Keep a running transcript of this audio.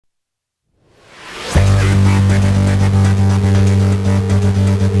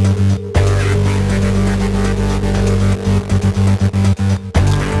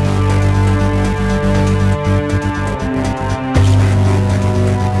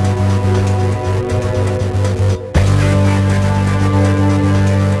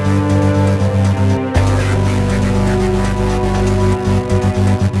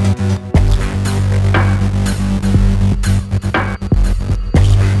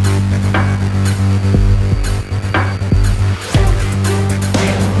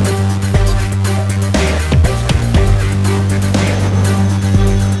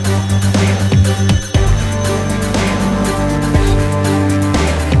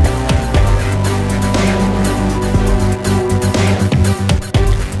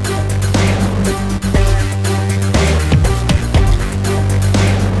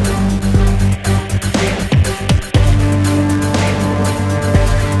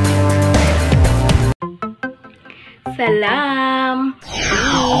Salam!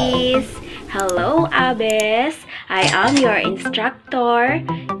 Peace! Hello, Abes! I am your instructor,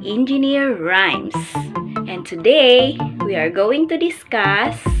 Engineer Rhymes. And today, we are going to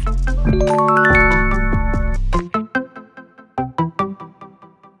discuss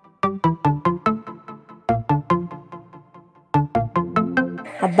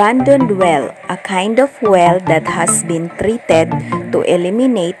abandoned well, a kind of well that has been treated to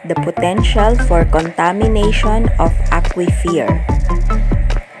eliminate the potential for contamination of aquifer.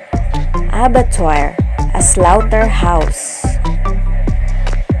 Abattoir, a slaughterhouse.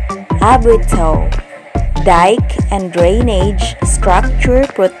 Abueto, dike and drainage structure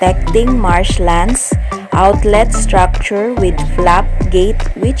protecting marshlands, outlet structure with flap gate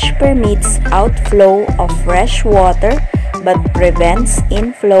which permits outflow of fresh water but prevents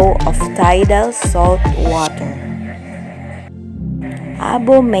inflow of tidal salt water.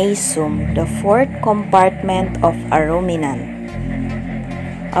 Abomasum, the fourth compartment of a ruminant.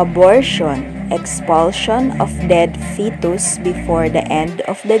 Abortion, expulsion of dead fetus before the end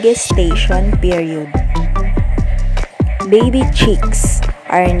of the gestation period. Baby chicks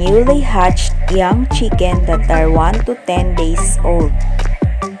are newly hatched young chicken that are 1 to 10 days old.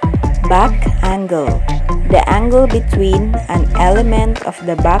 Back angle, the angle between an element of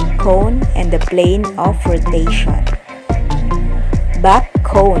the back cone and the plane of rotation. Back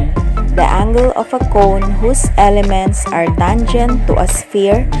cone, the angle of a cone whose elements are tangent to a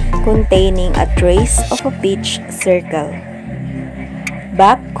sphere containing a trace of a pitch circle.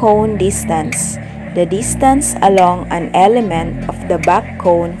 Back cone distance, the distance along an element of the back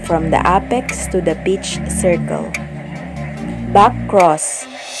cone from the apex to the pitch circle. Back cross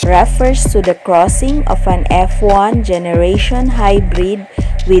refers to the crossing of an F1 generation hybrid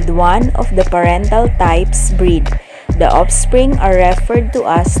with one of the parental type's breed. The offspring are referred to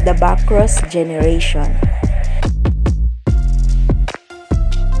as the backcross generation.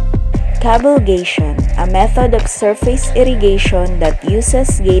 Cablegation, a method of surface irrigation that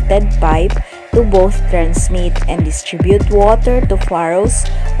uses gated pipe to both transmit and distribute water to furrows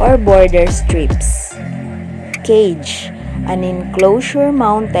or border strips. Cage, an enclosure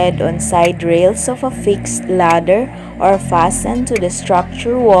mounted on side rails of a fixed ladder or fastened to the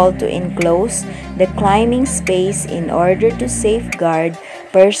structure wall to enclose the climbing space in order to safeguard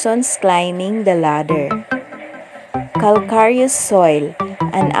persons climbing the ladder. Calcareous soil,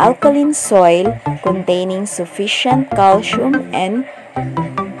 an alkaline soil containing sufficient calcium and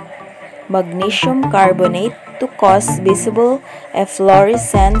magnesium carbonate to cause visible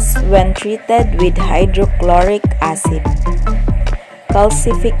efflorescence when treated with hydrochloric acid.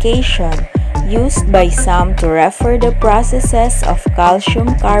 Calcification, used by some to refer the processes of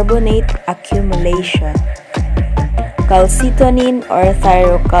calcium carbonate accumulation. Calcitonin or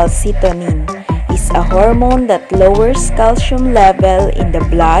thyrocalcitonin is a hormone that lowers calcium level in the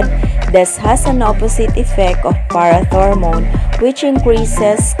blood, thus has an opposite effect of parathormone, which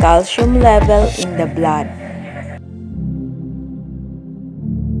increases calcium level in the blood.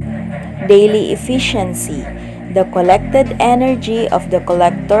 Daily efficiency, the collected energy of the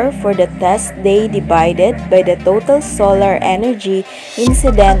collector for the test day divided by the total solar energy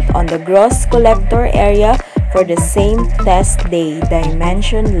incident on the gross collector area for the same test day,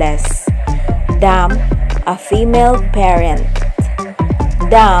 dimensionless. Dam, a female parent.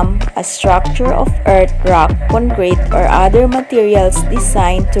 Dam, a structure of earth, rock, concrete, or other materials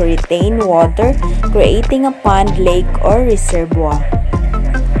designed to retain water, creating a pond, lake, or reservoir.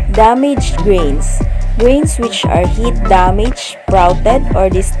 Damaged grains, grains which are heat damaged, sprouted, or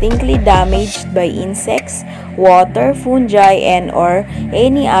distinctly damaged by insects, water, fungi, and/or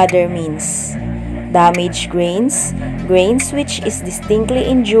any other means. Damaged grains, grains which is distinctly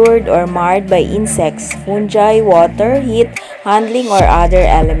injured or marred by insects, fungi, water, heat, handling, or other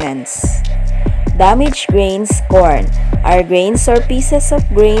elements. Damaged grains, corn, are grains or pieces of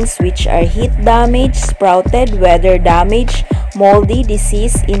grains which are heat damaged, sprouted, weather damaged, moldy,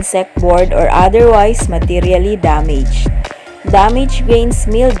 diseased, insect-borne, or otherwise materially damaged. Damaged grains,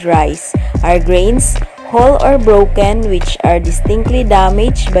 milled rice, are grains whole or broken which are distinctly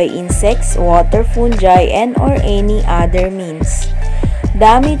damaged by insects, water, fungi, and/or any other means.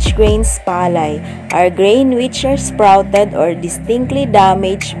 Damaged grains, palay, are grain which are sprouted or distinctly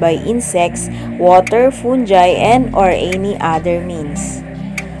damaged by insects, water, fungi, and/or any other means.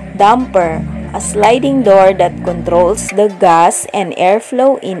 Damper, a sliding door that controls the gas and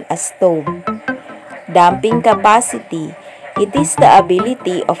airflow in a stove. Damping capacity, it is the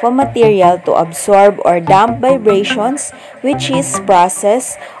ability of a material to absorb or damp vibrations, which is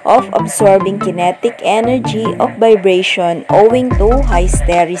process of absorbing kinetic energy of vibration owing to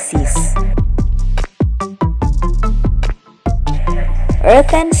hysteresis.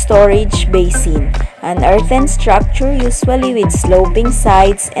 Earthen storage basin, an earthen structure usually with sloping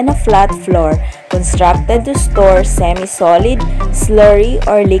sides and a flat floor, constructed to store semi-solid, slurry,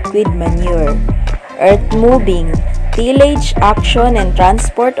 or liquid manure. Earth moving, tillage, action, and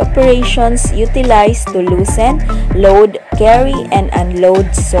transport operations utilized to loosen, load, carry, and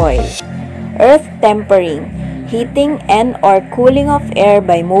unload soil. Earth tempering, heating and or cooling of air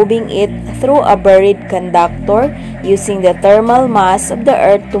by moving it through a buried conductor using the thermal mass of the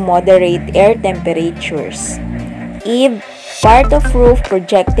earth to moderate air temperatures. Eave, part of roof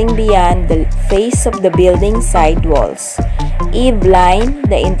projecting beyond the face of the building side walls. Eave line,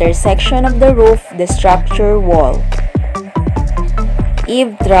 the intersection of the roof, the structure wall.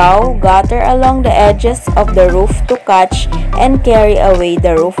 Eave trough, gutter along the edges of the roof to catch and carry away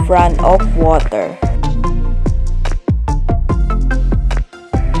the roof runoff water.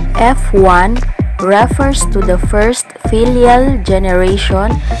 F1 refers to the first filial generation,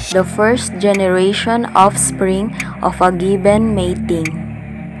 the first generation offspring of a given mating.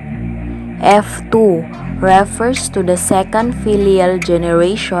 F2 refers to the second filial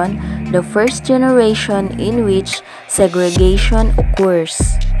generation, the first generation in which segregation occurs.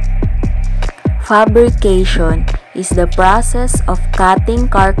 Fabrication is the process of cutting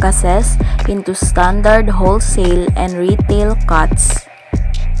carcasses into standard wholesale and retail cuts.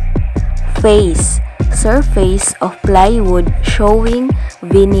 Face, surface of plywood showing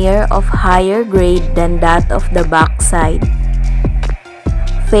veneer of higher grade than that of the backside.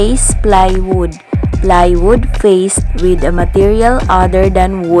 Face plywood, plywood faced with a material other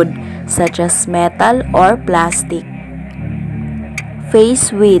than wood such as metal or plastic.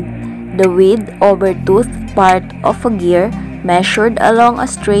 Face width, the width over tooth part of a gear measured along a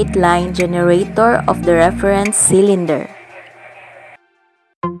straight line generator of the reference cylinder.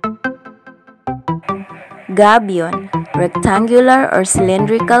 Gabion, rectangular or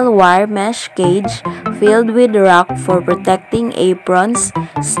cylindrical wire mesh cage filled with rock for protecting aprons,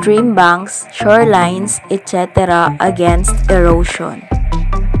 stream banks, shorelines, etc. against erosion.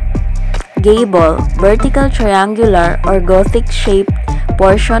 Gable, vertical triangular or Gothic-shaped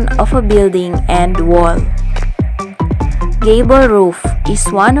portion of a building and wall. Gable roof is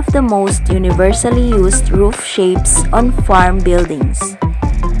one of the most universally used roof shapes on farm buildings.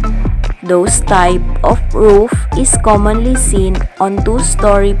 Those type of roof is commonly seen on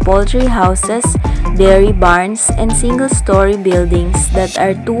two-story poultry houses, dairy barns, and single-story buildings that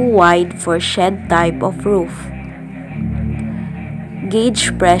are too wide for shed type of roof.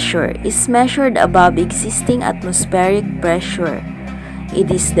 Gauge pressure is measured above existing atmospheric pressure.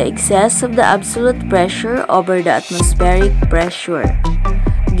 It is the excess of the absolute pressure over the atmospheric pressure.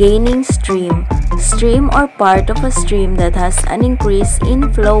 Gaining stream, stream or part of a stream that has an increased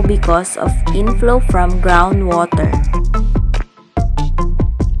inflow because of inflow from groundwater.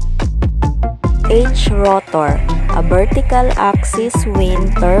 H-rotor, a vertical axis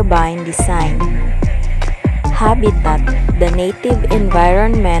wind turbine design. Habitat, the native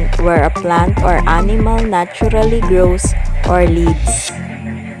environment where a plant or animal naturally grows or lives.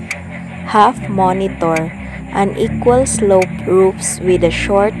 Half monitor, unequal sloped roofs with a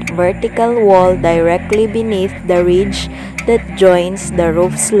short vertical wall directly beneath the ridge that joins the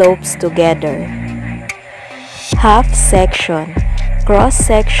roof slopes together. Half section, cross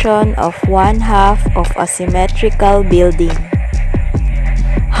section of one half of a symmetrical building.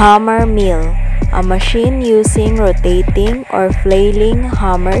 Hammer mill, a machine using rotating or flailing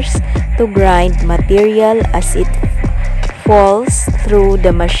hammers to grind material as it falls through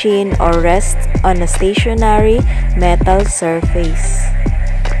the machine or rests on a stationary metal surface.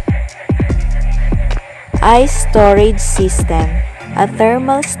 Ice storage system, a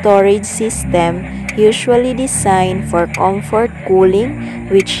thermal storage system usually designed for comfort cooling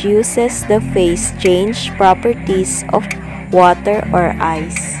which uses the phase change properties of water or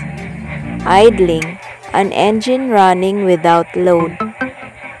ice. Idling, an engine running without load.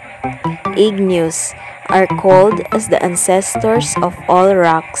 Igneous are called as the ancestors of all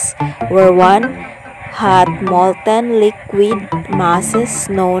rocks, where one hot molten liquid masses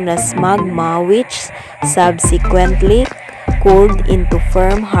known as magma which subsequently cooled into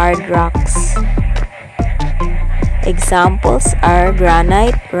firm hard rocks. Examples are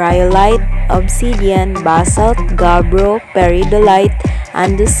granite, rhyolite, obsidian, basalt, gabbro, peridolite,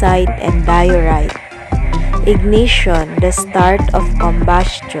 andesite, and diorite. Ignition, the start of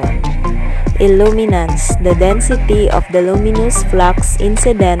combustion. Illuminance, the density of the luminous flux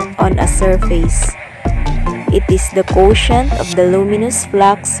incident on a surface. It is the quotient of the luminous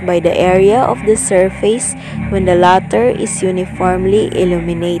flux by the area of the surface when the latter is uniformly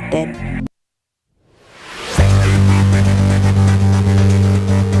illuminated.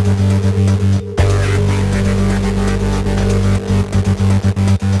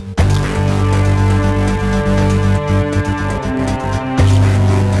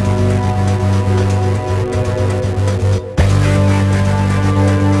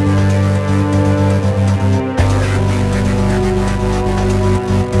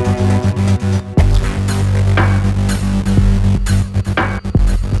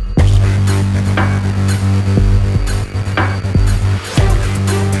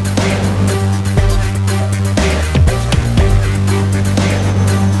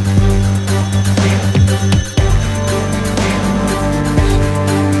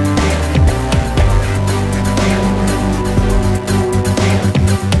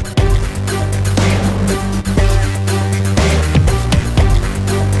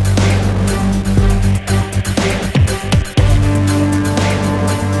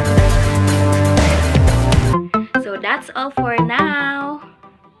 that's all for now.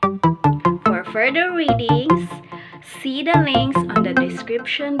 For further readings, see the links on the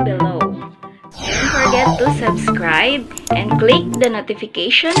description below. Don't forget to subscribe and click the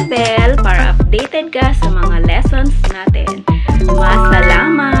notification bell para updated ka sa mga lessons natin.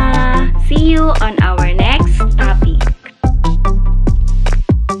 Masalama! See you on our next